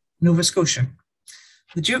for Nova Scotia.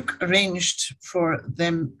 The Duke arranged for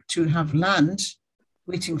them to have land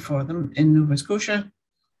waiting for them in Nova Scotia,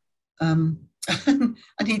 and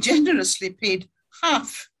he generously paid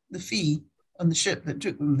half the fee on the ship that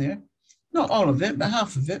took them there. Not all of it, but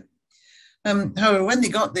half of it. However, when they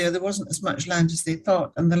got there, there wasn't as much land as they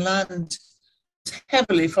thought, and the land was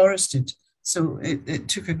heavily forested. So it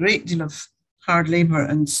took a great deal of hard labour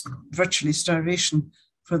and virtually starvation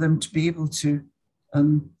for them to be able to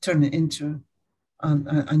turn it into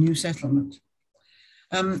a new settlement.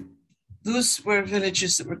 Those were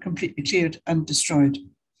villages that were completely cleared and destroyed,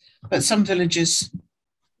 but some villages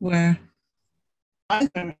were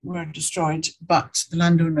destroyed, but the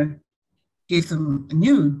landowner gave them a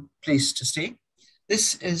new place to stay.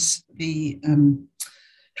 This is the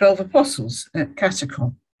 12 Apostles at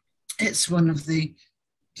Catacomb. It's one of the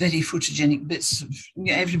very photogenic bits of,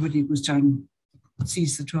 everybody goes down and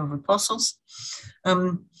sees the 12 Apostles.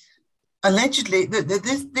 Allegedly,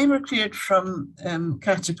 they were cleared from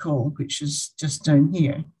Catacomb, which is just down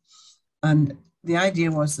here. And the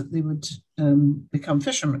idea was that they would become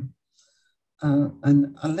fishermen.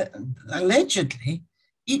 And allegedly,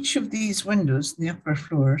 each of these windows in the upper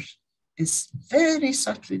floors is very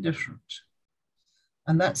subtly different.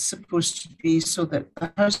 And that's supposed to be so that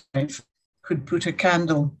the housewife could put a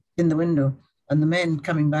candle in the window and the men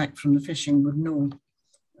coming back from the fishing would know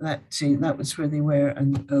that that was where they were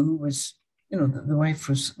and who was, the wife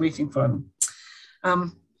was waiting for them.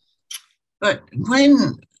 But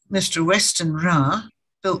when Mr. Weston Ra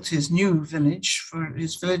built his new village for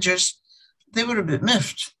his villagers, they were a bit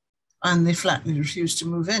miffed and they flatly refused to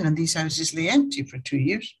move in, and these houses lay empty for 2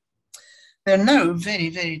 years. They're now very,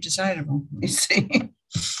 very desirable, you see.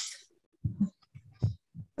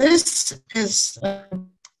 This is an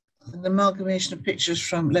amalgamation of pictures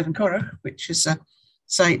from Levencorach, which is a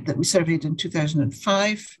site that we surveyed in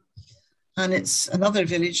 2005. And it's another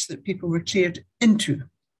village that people were cleared into.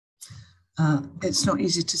 It's not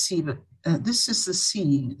easy to see, but this is the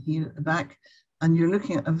sea here at the back, and you're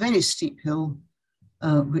looking at a very steep hill,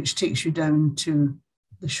 which takes you down to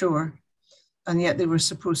the shore. And yet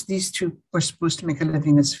these two were supposed to make a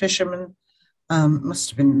living as fishermen. Must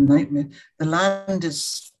have been a nightmare. The land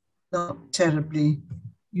is not terribly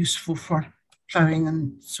useful for ploughing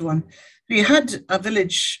and so on. We had a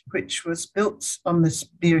village which was built on this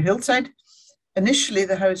bare hillside. Initially,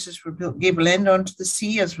 the houses were built gable end onto the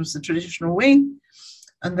sea, as was the traditional way.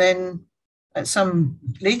 And then at some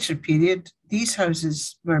later period, these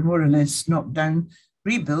houses were more or less knocked down,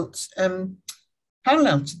 rebuilt,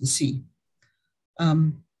 parallel to the sea.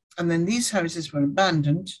 And then these houses were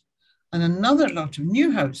abandoned, and another lot of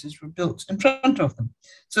new houses were built in front of them.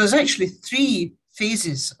 So there's actually 3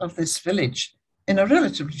 phases of this village in a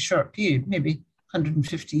relatively short period, maybe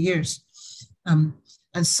 150 years. And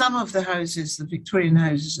some of the houses, the Victorian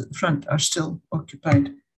houses at the front, are still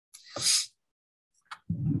occupied.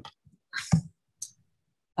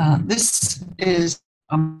 This is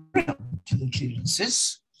a memorial to the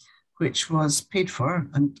clearances, which was paid for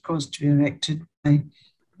and caused to be erected by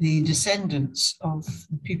the descendants of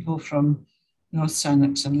the people from North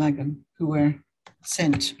Sannox and Lagan who were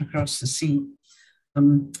sent across the sea.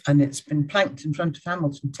 And it's been planked in front of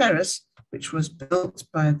Hamilton Terrace, which was built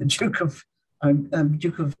by the Duke of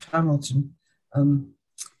Hamilton,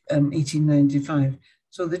 1895.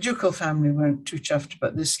 So the ducal family weren't too chuffed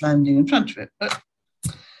about this landing in front of it. But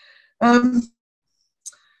now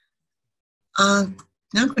I'm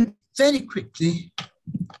going to very quickly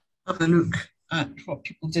have a look at what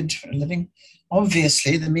people did for a living.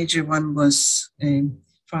 Obviously, the major one was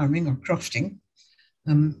farming or crofting.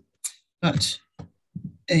 But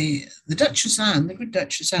the Duchess Anne, the good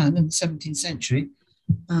Duchess Anne in the 17th century,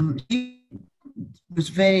 she was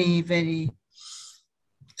very, very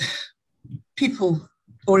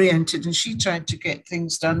people-oriented, and she tried to get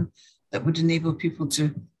things done that would enable people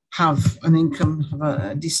to have an income, have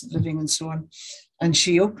a decent living and so on. And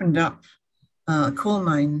she opened up a coal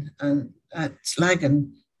mine at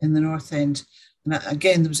Lagan in the North End. And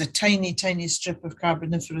again, there was a tiny, tiny strip of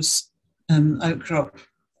Carboniferous outcrop.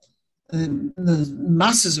 The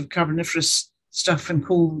masses of Carboniferous stuff and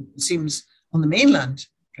coal seams on the mainland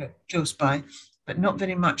close by, but not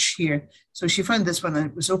very much here. So she found this one and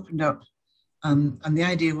it was opened up. And the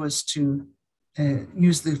idea was to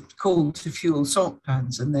use the coal to fuel salt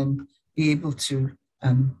pans and then be able to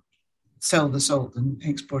sell the salt and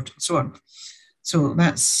export it and so on. So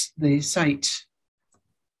that's the site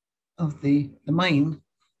of the mine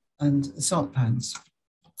and the salt pans.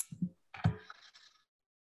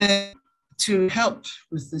 To help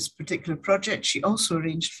with this particular project, she also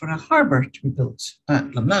arranged for a harbour to be built at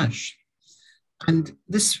Lumlash. And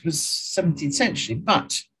this was 17th century,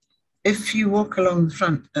 but if you walk along the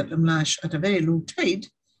front at Lumlash at a very low tide,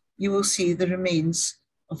 you will see the remains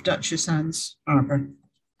of Duchess Anne's harbour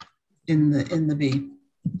in the bay.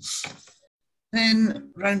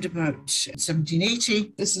 Then round about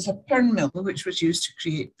 1780, this is a pirn mill, which was used to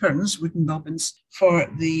create pirns, wooden bobbins, for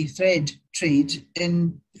the thread trade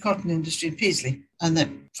in the cotton industry in Paisley. And that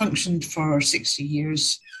functioned for 60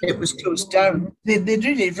 years. It was closed down. They'd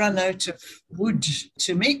really run out of wood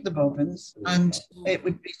to make the bobbins, and it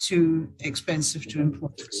would be too expensive to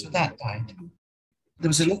import. So that died. There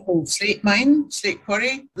was a local slate mine, slate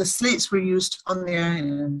quarry. The slates were used on the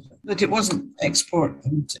island, but it wasn't export.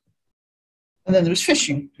 And then there was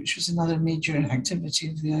fishing, which was another major activity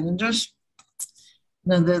of the islanders.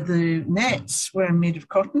 Now, the nets were made of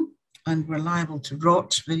cotton and were liable to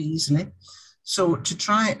rot very easily. So to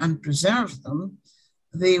try and preserve them,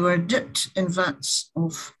 they were dipped in vats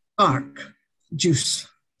of bark juice.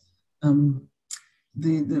 A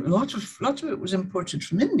lot of it was imported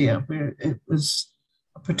from India, where it was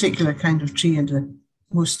a particular kind of tree and a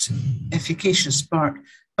most efficacious bark.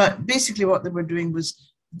 But basically what they were doing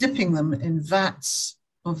was dipping them in vats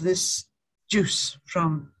of this juice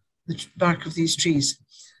from the bark of these trees.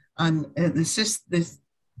 And the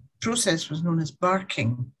process was known as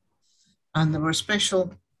barking. And there were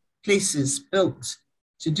special places built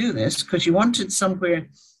to do this, because you wanted somewhere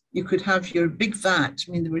you could have your big vat.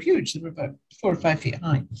 I mean, they were huge. They were about 4 or 5 feet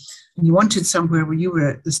high. And you wanted somewhere where you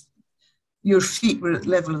were at this, your feet were at the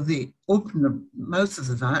level of the open mouth of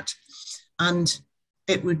the vat, and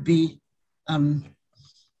it would be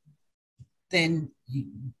then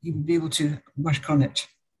you would be able to work on it.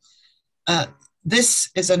 This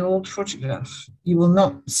is an old photograph. You will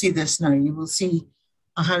not see this now. You will see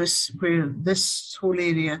a house where this whole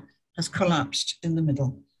area has collapsed in the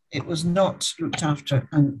middle. It was not looked after,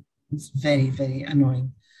 and it's very, very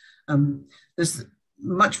annoying. There's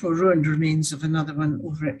much more ruined remains of another one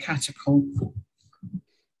over at Catacomb.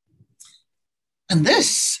 And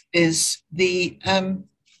this is the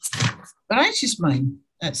varieties mine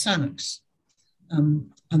at Sannox.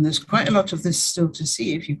 And there's quite a lot of this still to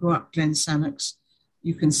see. If you go up Glen Sannox,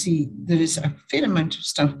 you can see there is a fair amount of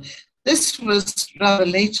stuff. This was rather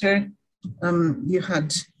later. You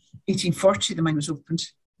had 1840, the mine was opened.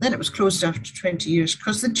 Then it was closed after 20 years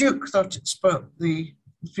because the Duke thought it spoilt the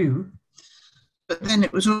view. But then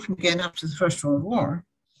it was opened again after the First World War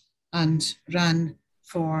and ran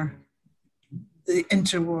for the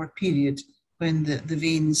interwar period when the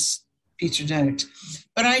veins petered out.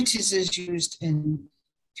 Varieties is used in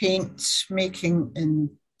paint making, in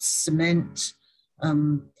cement,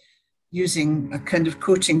 using a kind of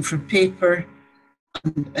coating for paper.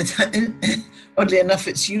 And oddly enough,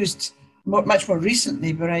 it's used much more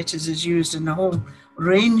recently. Varieties is used in a whole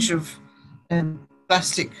range of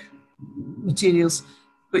plastic materials,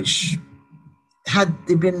 which had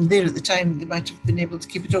they been there at the time, they might have been able to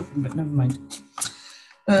keep it open, but never mind.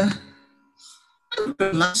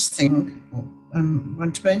 The last thing I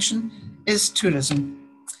want to mention is tourism.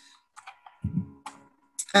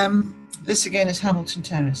 This again is Hamilton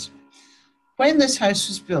Terrace. When this house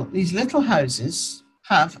was built, these little houses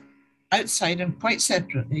have outside and quite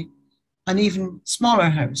separately an even smaller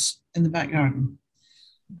house in the back garden.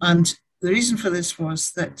 And the reason for this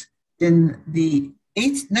was that in the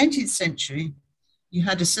 19th century, you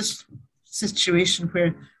had a situation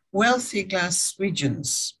where wealthy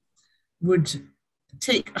Glaswegians would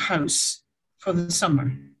take a house for the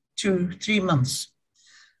summer, 2-3 months.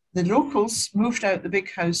 The locals moved out the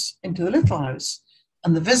big house into the little house,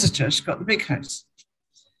 and the visitors got the big house.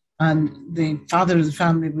 And the father of the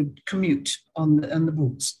family would commute on the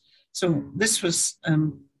boats. So this was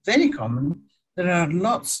very common. There are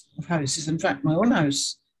lots of houses. In fact, my own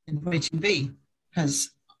house in Whiting Bay has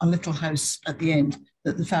a little house at the end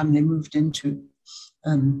that the family moved into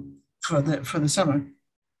for the summer.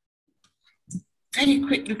 Very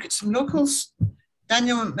quick look at some locals.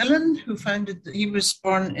 Daniel Macmillan, he was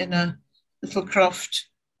born in a little croft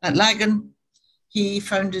at Lagan. He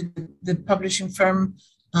founded the publishing firm,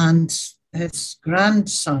 and his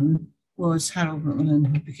grandson was Harold Macmillan,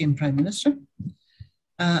 who became Prime Minister.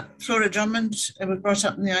 Flora Drummond was brought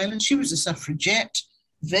up in the island. She was a suffragette,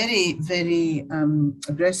 very, very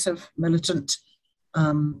aggressive, militant,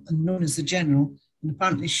 and known as the General. And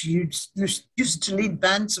apparently she used to lead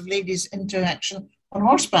bands of ladies into action on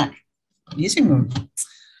horseback. Amazing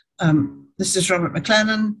woman. This is Robert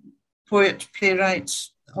McLennan, poet, playwright,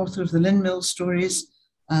 author of the Lynn Mill stories,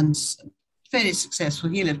 and very successful.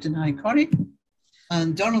 He lived in High Corrie.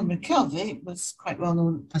 And Donald McKelvey was quite well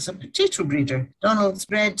known as a potato breeder. Donald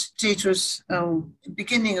bred potatoes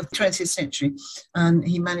beginning of the 20th century, and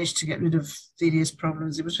he managed to get rid of various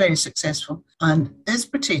problems. He was very successful. And his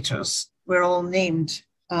potatoes were all named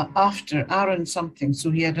after Arran something. So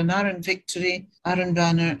he had an Arran Victory, Arran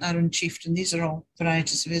Banner, Arran Chieftain. These are all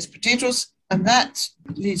varieties of his potatoes. And that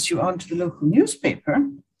leads you on to the local newspaper,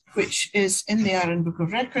 which is in the Arran Book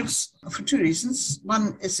of Records for two reasons.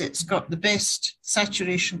 One is it's got the best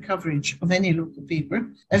saturation coverage of any local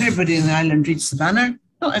paper. Everybody in the island reads the banner.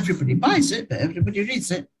 Not everybody buys it, but everybody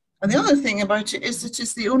reads it. And the other thing about it is that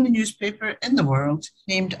it's the only newspaper in the world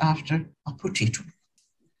named after a potato.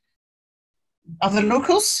 Other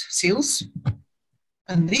locals, seals,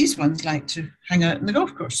 and these ones like to hang out in the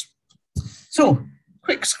golf course. So,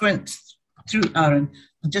 quick squint through Arran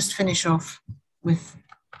and just finish off with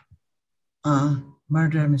a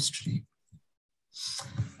murder mystery.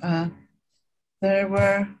 There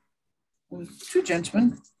were two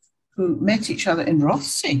gentlemen who met each other in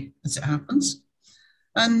Rothsay, as it happens,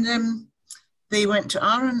 and they went to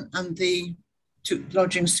Arran and they took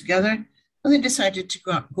lodgings together and they decided to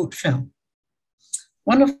go up Goat Fell.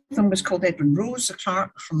 One of them was called Edwin Rose, a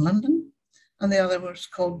clerk from London, and the other was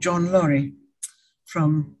called John Laurie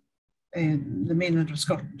from the mainland of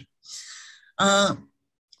Scotland.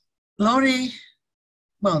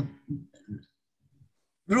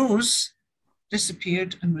 Rose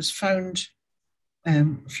disappeared and was found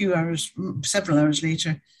several hours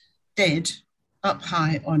later, dead up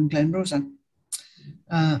high on Glen Rosa.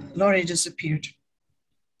 Laurie disappeared.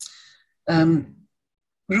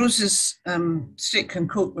 Rose's stick and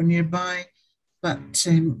coat were nearby, but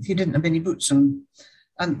he didn't have any boots on.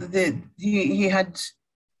 And he had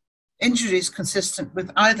injuries consistent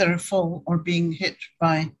with either a fall or being hit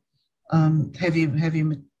by heavy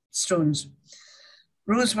stones.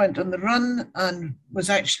 Rose went on the run and was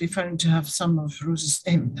actually found to have some of Rose's,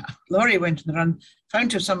 Laurie went on the run,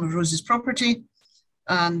 found to have some of Rose's property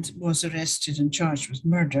and was arrested and charged with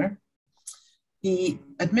murder. He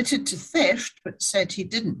admitted to theft, but said he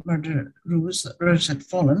didn't murder Rose, that Rose had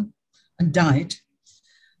fallen and died.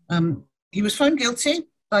 He was found guilty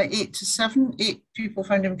by 8 to 7. 8 people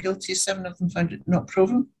found him guilty, 7 of them found it not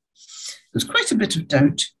proven. There was quite a bit of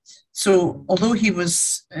doubt. So although he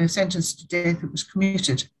was sentenced to death, it was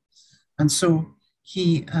commuted. And so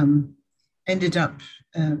he ended up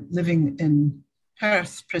living in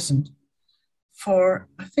Perth prison for,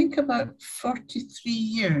 I think, about 43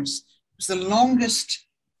 years. It was the longest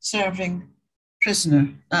serving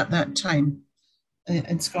prisoner at that time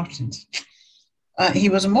in Scotland. He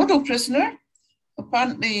was a model prisoner.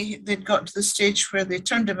 Apparently, they'd got to the stage where they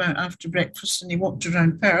turned him out after breakfast and he walked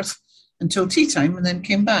around Perth until tea time and then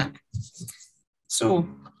came back. So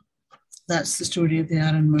that's the story of the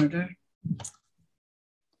Arran murder.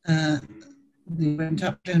 They went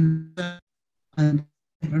up down and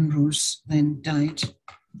Edwin Rose then died.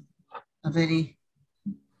 A very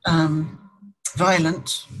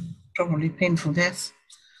violent, probably painful death.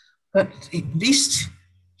 But at least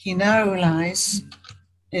he now lies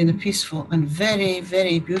in a peaceful and very,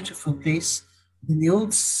 very beautiful place in the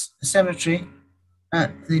old cemetery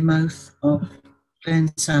at the mouth of Glen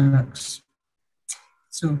Sannox.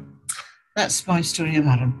 So that's my story of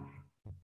Arran.